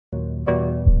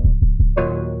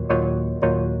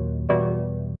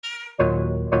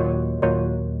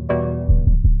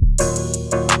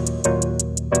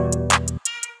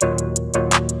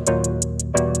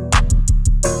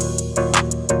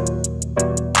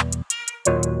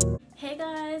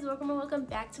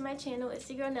back to my channel. It's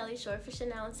your girl Nelly, short for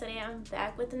Chanel, and today I'm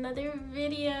back with another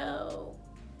video.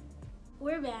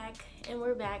 We're back, and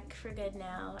we're back for good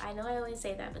now. I know I always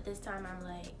say that, but this time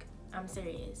I'm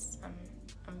serious. I'm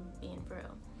being for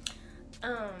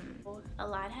real. A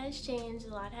lot has changed,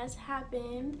 a lot has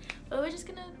happened, but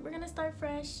we're gonna start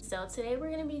fresh. So today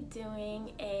we're gonna be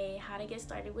doing a how to get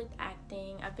started with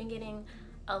acting. I've been getting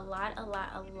a lot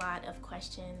of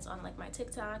questions on like my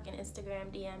TikTok and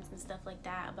Instagram DMs and stuff like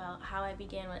that about how I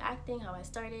began with acting, how I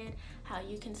started, how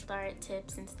you can start,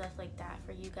 tips and stuff like that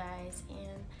for you guys,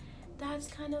 and that's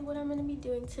kind of what I'm going to be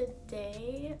doing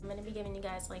today. I'm going to be giving you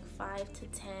guys like 5 to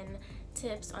 10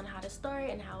 tips on how to start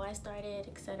and how I started,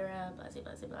 etc. blah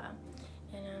blah blah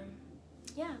blah. And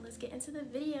yeah, let's get into the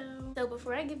video. So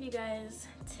before I give you guys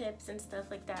tips and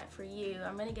stuff like that for you,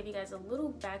 I'm gonna give you guys a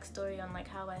little backstory on like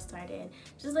how I started,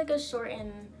 just like a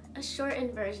shortened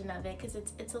version of it, because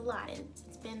it's a lot.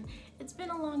 It's been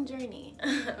a long journey.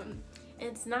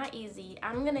 It's not easy.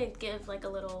 I'm gonna give like a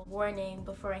little warning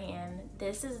beforehand.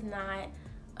 This is not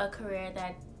a career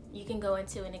that you can go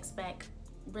into and expect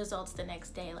results the next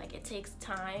day. Like, it takes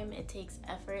time, it takes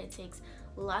effort, it takes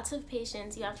lots of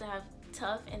patience. You have to have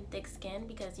tough and thick skin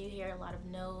because you hear a lot of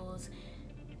no's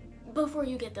before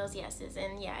you get those yeses.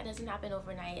 And yeah, it doesn't happen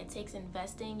overnight. It takes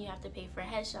investing. You have to pay for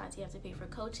headshots, you have to pay for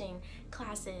coaching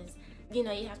classes, you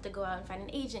know, you have to go out and find an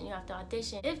agent, you have to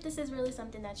audition. If this is really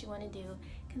something that you want to do,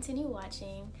 continue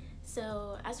watching.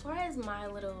 So as far as my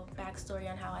little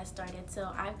backstory on how I started, so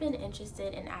I've been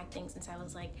interested in acting since I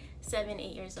was like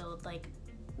 7-8 years old, like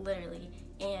literally,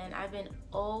 and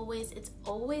it's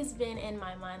always been in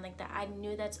my mind like that. I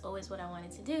knew that's always what I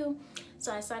wanted to do.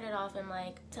 So I started off and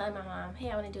like telling my mom,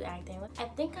 hey, I want to do acting. I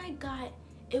think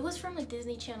it was from a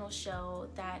Disney Channel show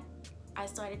that I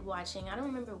started watching. I don't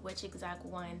remember which exact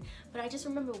one, but I just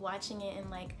remember watching it and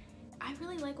like, I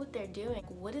really like what they're doing.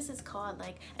 What is this called?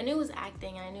 Like, I knew it was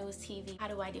acting and I knew it was TV. How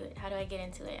do I do it? How do I get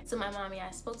into it? So my mom, yeah,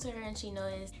 I spoke to her and she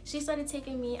noticed. She started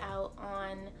taking me out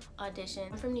on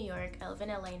auditions. I'm from New York. I live in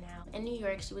LA now. In New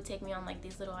York, she would take me on like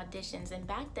these little auditions, and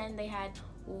back then they had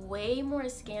way more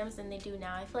scams than they do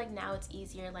now. I feel like now it's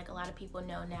easier. Like, a lot of people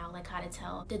know now like how to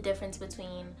tell the difference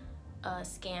between a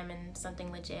scam and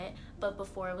something legit, but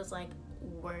before it was like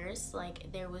worse.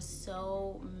 Like, there was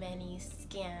so many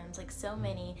scams, like so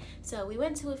many. So we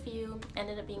went to a few,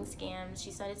 ended up being scams.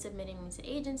 She started submitting me to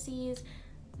agencies,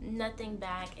 nothing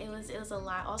back. It was a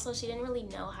lot. Also, she didn't really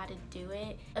know how to do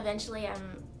it. Eventually,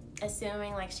 I'm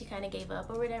assuming like she kind of gave up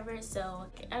or whatever. So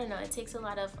I don't know, it takes a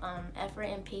lot of effort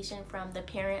and patience from the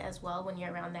parent as well when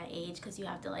you're around that age, because you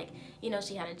have to, like, you know,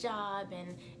 she had a job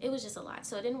and it was just a lot.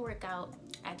 So it didn't work out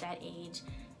at that age.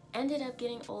 Ended up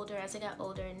getting older. As I got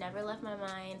older, never left my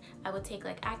mind. I would take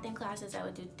like acting classes, I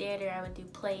would do theater, I would do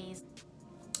plays.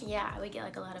 Yeah, I would get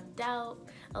like a lot of doubt,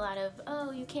 a lot of,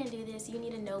 oh, you can't do this, you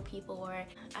need to know people, or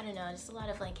I don't know, just a lot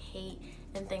of like hate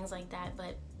and things like that,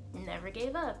 but never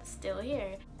gave up, still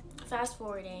here. Fast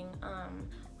forwarding,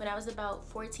 when I was about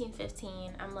 14,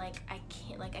 15, I'm like, I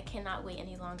cannot wait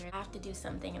any longer. I have to do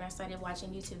something. And I started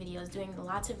watching YouTube videos, doing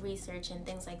lots of research and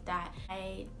things like that.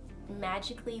 I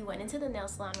magically went into the nail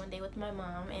salon one day with my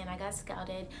mom, and I got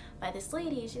scouted by this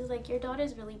lady. She was like, your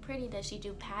daughter's really pretty, does she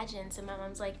do pageants? And my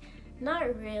mom's like,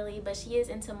 not really, but she is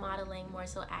into modeling, more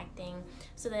so acting.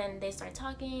 So then we start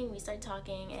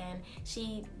talking, and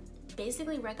she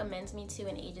basically recommends me to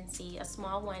an agency, a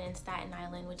small one in Staten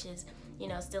Island, which is, you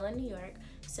know, still in New York.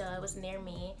 So it was near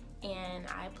me, and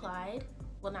I applied.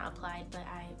 Well, not applied, but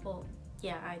I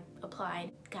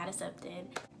applied, got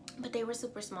accepted. But they were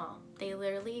super small. They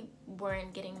literally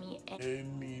weren't getting me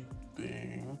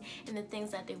anything. And the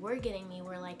things that they were getting me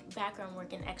were like background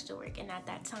work and extra work. And at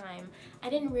that time, I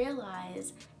didn't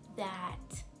realize that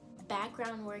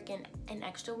background work and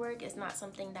extra work is not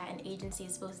something that an agency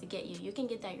is supposed to get you. You can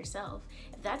get that yourself.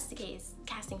 If that's the case,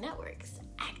 casting networks,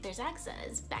 actors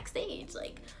access, backstage,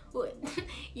 like what?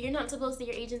 You're not supposed to,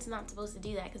 your agent's not supposed to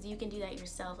do that, because you can do that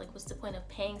yourself. Like, what's the point of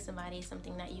paying somebody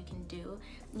something that you can do,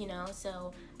 you know?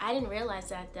 So I didn't realize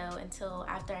that though until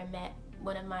after I met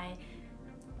one of my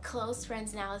close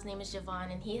friends now. His name is Javon,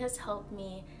 and he has helped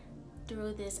me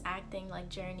through this acting like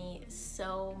journey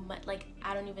so much. Like,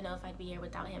 I don't even know if I'd be here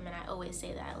without him, and I always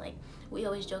say that. Like, we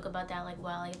always joke about that, like,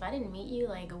 well, like, if I didn't meet you,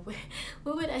 like,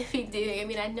 what would I be doing? I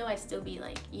mean, I know I'd still be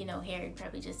like, you know, here. It'd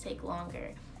probably just take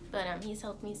longer, but he's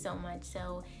helped me so much.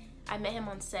 So I met him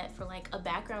on set for like a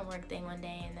background work thing one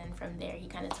day, and then from there he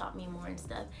kind of taught me more and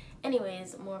stuff.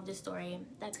 Anyways, more of the story.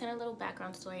 That's kind of a little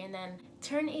background story. And then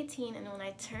turned 18, and when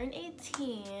I turned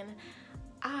 18,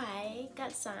 I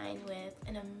got signed with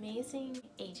an amazing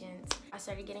agent. I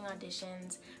started getting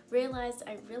auditions realized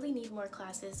I really need more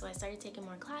classes, so I started taking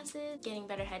more classes, getting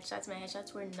better headshots. My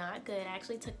headshots were not good. I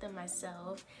actually took them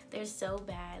myself. They're so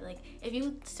bad. Like, if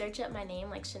you search up my name,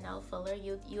 like Chanel Fuller,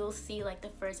 you'll see like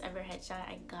the first ever headshot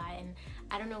I got, and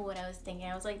I don't know what I was thinking.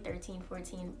 I was like 13,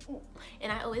 14,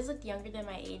 and I always looked younger than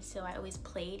my age, so I always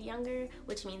played younger,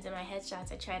 which means in my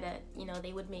headshots I try to, you know,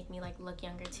 they would make me like look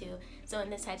younger too. So in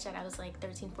this headshot I was like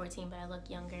 13, 14, but I look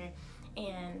younger,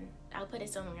 and I'll put it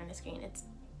somewhere on the screen. It's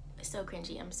so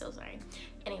cringy, I'm so sorry.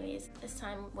 Anyways, as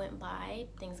time went by,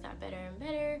 things got better and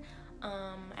better.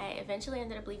 I eventually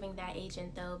ended up leaving that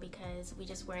agent though, because we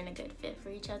just weren't a good fit for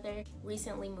each other.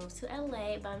 Recently moved to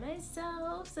LA by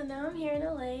myself, so now I'm here in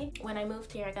LA. When I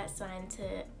moved here, I got signed to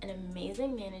an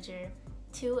amazing manager,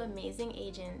 2 amazing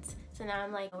agents, so now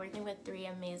I'm like working with 3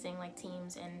 amazing like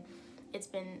teams, and it's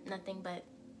been nothing but,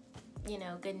 you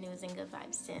know, good news and good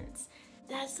vibes since.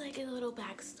 That's like a little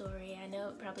backstory. I know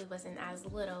it probably wasn't as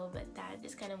little, but that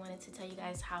just kind of wanted to tell you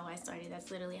guys how I started.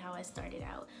 That's literally how I started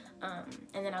out.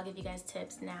 And then I'll give you guys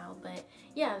tips now. But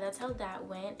yeah, that's how that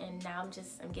went. And now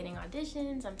I'm getting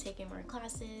auditions. I'm taking more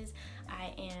classes.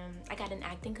 I got an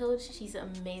acting coach. She's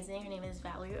amazing. Her name is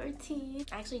Valerie Ortiz.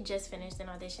 I actually just finished an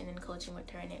audition and coaching with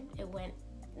her, and it went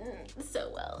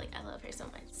so well. Like, I love her so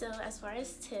much. So as far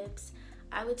as tips,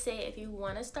 I would say if you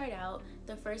want to start out,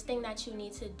 the first thing that you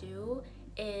need to do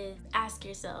is ask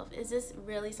yourself, is this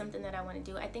really something that I want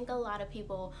to do? I think a lot of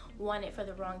people want it for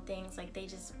the wrong things. Like, they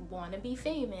just want to be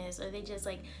famous, or they just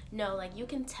like, no, like, you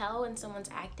can tell when someone's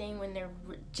acting when they're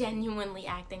genuinely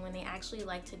acting, when they actually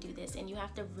like to do this, and you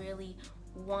have to really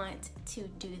want to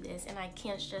do this. And I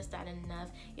can't stress that enough.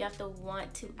 You have to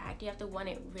want to act. You have to want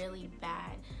it really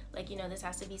bad. Like, you know, this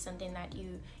has to be something that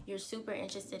you're super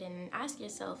interested in. And ask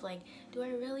yourself, like, do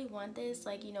I really want this?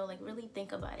 Like, you know, like, really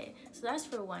think about it. So that's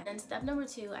for one. And step number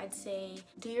 2, I'd say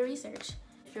do your research.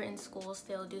 If you're in school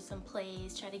still, do some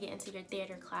plays, try to get into your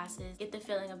theater classes, get the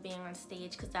feeling of being on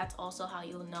stage, because that's also how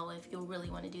you'll know if you'll really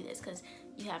want to do this, because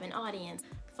you have an audience.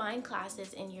 Find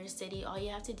classes in your city. All you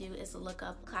have to do is look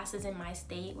up classes in my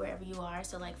state, wherever you are.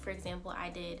 So like, for example, I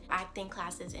did acting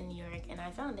classes in New York, and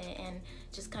I found it, and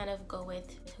just kind of go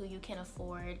with who you can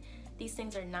afford. These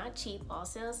things are not cheap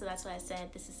also, so that's why I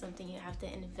said this is something you have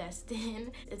to invest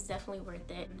in. It's definitely worth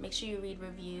it. Make sure you read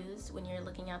reviews when you're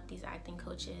looking up these acting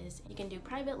coaches. You can do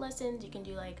private lessons, you can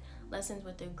do like lessons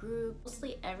with a group.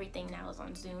 Mostly everything now is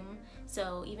on Zoom,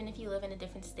 so even if you live in a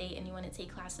different state and you want to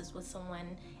take classes with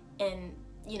someone in,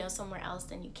 you know, somewhere else,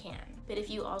 then you can. But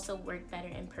if you also work better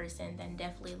in person, then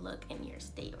definitely look in your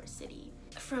state or city.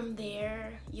 From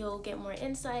there, you'll get more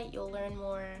insight, you'll learn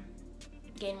more,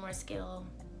 gain more skill,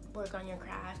 work on your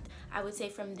craft. I would say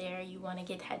from there you want to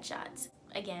get headshots.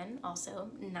 Again, also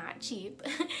not cheap.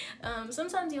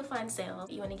 Sometimes you'll find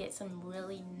sales. You want to get some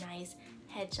really nice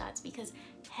headshots, because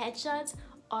headshots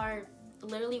are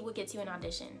literally what gets you an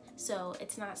audition. So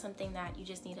it's not something that you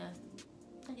just need a,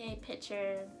 okay,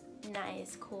 picture,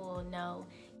 nice, cool. No,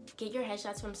 get your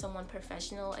headshots from someone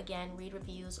professional. Again, read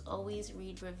reviews. Always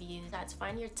read reviews. That's,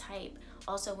 find your type.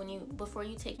 Also, before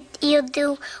you take your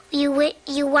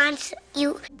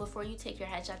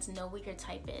headshots, know what your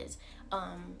type is,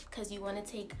 because you want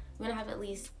to have at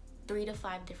least 3 to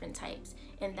 5 different types,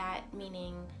 and that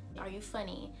meaning, are you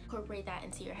funny? Incorporate that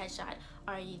into your headshot.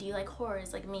 Do you like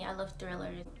horrors like me? I love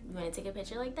thrillers. You want to take a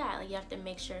picture like that? Like, you have to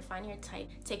make sure, find your type,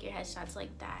 take your headshots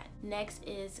like that. Next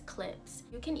is clips.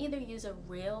 You can either use a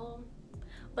reel,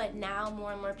 but now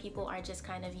more and more people are just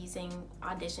kind of using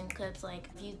audition clips. Like,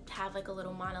 if you have like a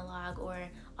little monologue or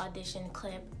audition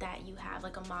clip that you have,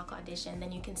 like a mock audition,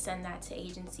 then you can send that to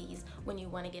agencies when you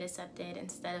want to get accepted,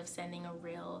 instead of sending a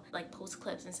reel. Like, post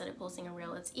clips instead of posting a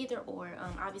reel. It's either or.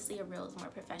 Obviously a reel is more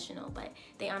professional, but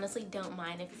they honestly don't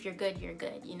mind. If you're good, you're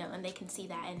good, you know, and they can see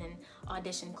that. And then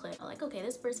audition clip, like, okay,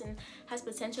 this person has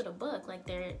potential to book, like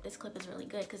this clip is really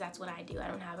good, because that's what I do. I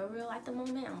don't have a reel at the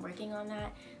moment. I'm working on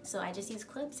that, so I just use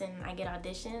clips and I get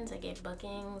auditions, I get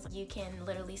bookings. You can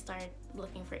literally start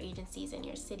looking for agencies in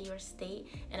your city or state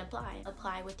and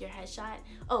apply with your headshot.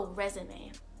 Oh,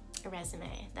 resume,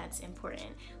 that's important.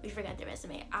 We forgot the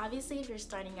resume. Obviously, if you're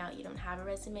starting out, you don't have a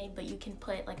resume, but you can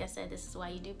put, like I said, this is why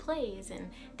you do plays and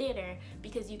theater,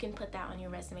 because you can put that on your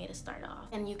resume to start off.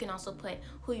 And you can also put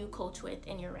who you coach with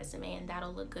in your resume, and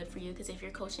that'll look good for you, because if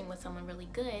you're coaching with someone really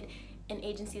good, an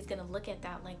agency is gonna look at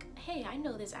that like, hey, I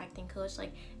know this acting coach,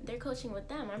 like, they're coaching with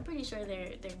them, I'm pretty sure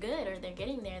they're good, or they're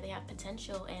getting there, they have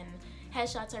potential. And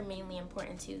headshots are mainly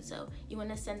important too, so you want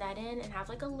to send that in and have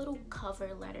like a little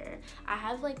cover letter. I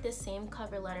have like the same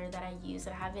cover letter that I use,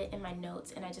 I have it in my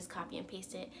notes, and I just copy and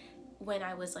paste it when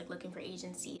I was like looking for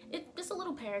agency. It's just a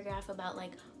little paragraph about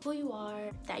like who you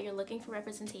are, that you're looking for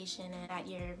representation, and that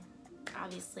you're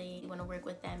obviously you want to work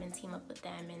with them and team up with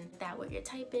them, and that what your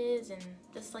type is, and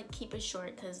just like keep it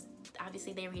short, because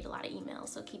obviously they read a lot of emails,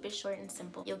 so keep it short and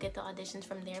simple. You'll get the auditions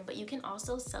from there, but you can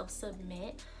also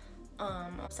self-submit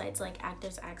on sites like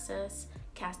Actors Access,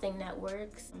 Casting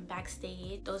Networks,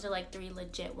 Backstage. Those are like 3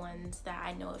 legit ones that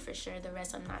I know of for sure. The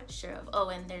rest I'm not sure of. Oh,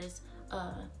 and there's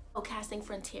Casting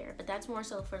Frontier, but that's more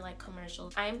so for like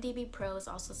commercials. IMDb Pro is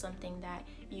also something that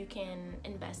you can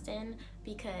invest in,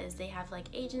 because they have like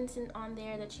agents on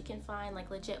there that you can find, like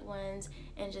legit ones,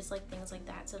 and just like things like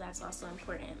that, so that's also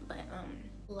important. But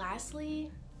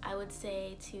lastly, I would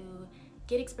say to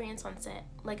get experience on set.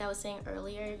 Like I was saying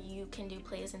earlier, you can do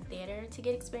plays and theater to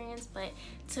get experience, but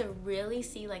to really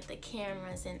see like the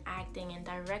cameras and acting and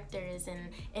directors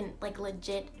and like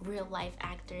legit real life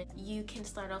actors, you can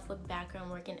start off with background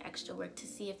work and extra work to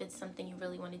see if it's something you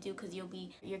really want to do, because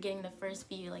you're getting the first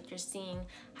view, like you're seeing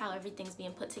how everything's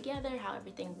being put together, how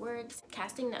everything works.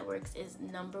 Casting Networks is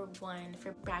 #1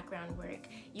 for background work.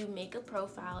 You make a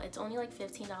profile, it's only like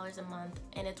 $15 a month,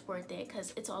 and it's worth it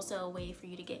because it's also a way for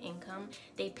you to get income.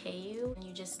 They pay you, and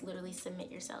you just literally submit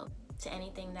yourself to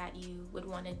anything that you would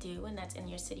want to do, and that's in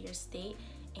your city or state,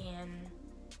 and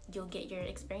you'll get your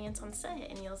experience on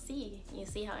set, and you'll see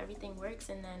how everything works,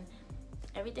 and then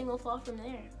everything will fall from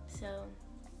there. So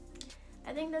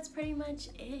I think that's pretty much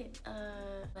it.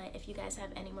 But if you guys have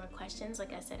any more questions,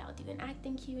 like I said, I'll do an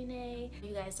acting Q&A.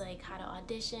 You guys like how to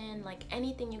audition, like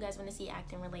anything you guys want to see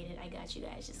acting related, I got you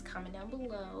guys. Just comment down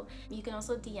below. You can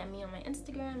also DM me on my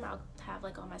Instagram. I'll have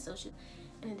like all my social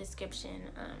in the description.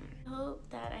 I hope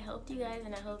that I helped you guys,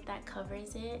 and I hope that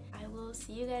covers it. I will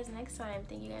see you guys next time.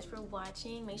 Thank you guys for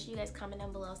watching. Make sure you guys comment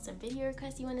down below some video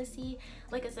requests you want to see.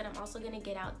 Like I said, I'm also gonna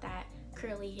get out that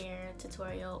curly hair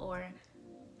tutorial, or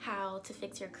how to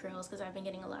fix your curls, because I've been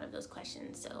getting a lot of those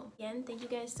questions. So again, thank you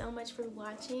guys so much for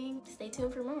watching. Stay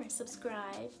tuned for more.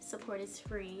 Subscribe. Support is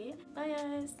free. Bye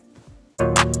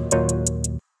guys.